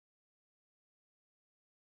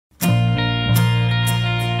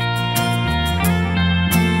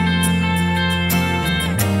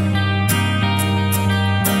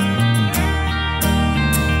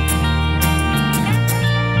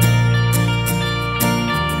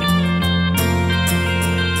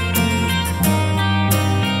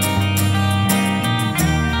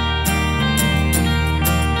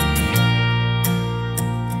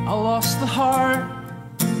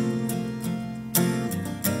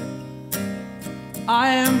I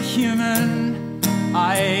am human,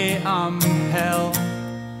 I am hell.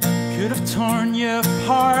 Could have torn you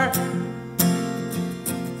apart.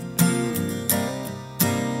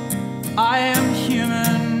 I am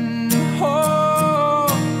human, oh,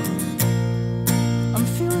 I'm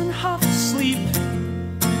feeling half asleep.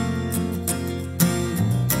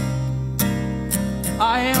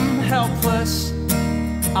 I am helpless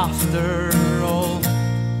after all.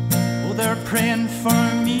 Oh, they're praying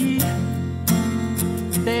for me.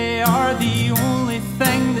 They are the only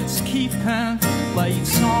thing that's keeping the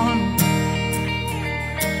lights on.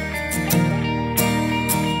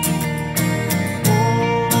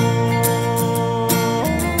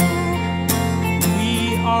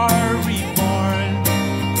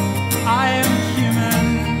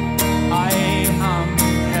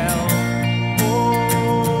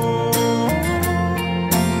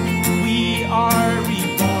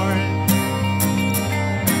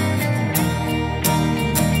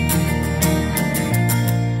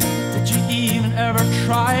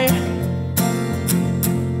 Try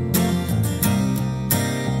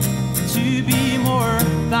to be more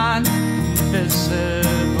than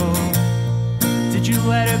invisible. Did you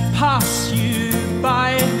let it pass you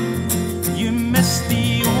by? You missed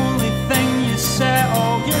the only thing you set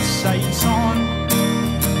all your sights on.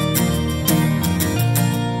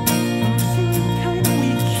 I'm feeling kind of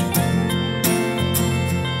weak,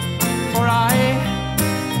 for I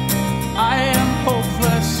am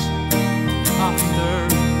hopeless. After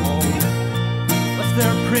all, if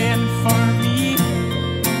they're praying for me,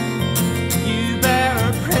 you better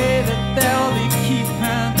pray that they'll be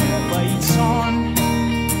keeping the lights on.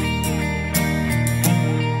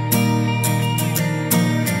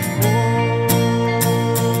 Oh,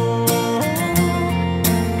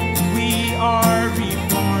 we are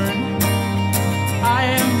reborn. I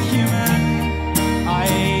am human, I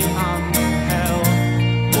am hell.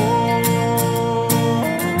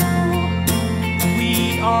 We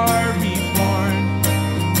are reborn.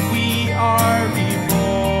 We are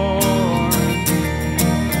reborn.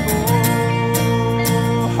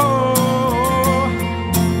 Oh,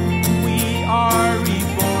 we are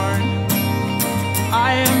reborn.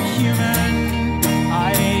 I am human.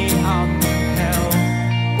 I am hell.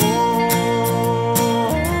 Oh,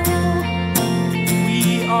 we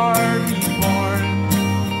are reborn.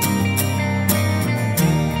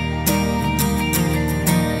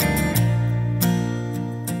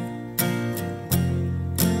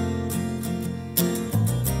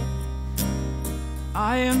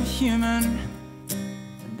 I am human,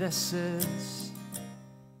 and this is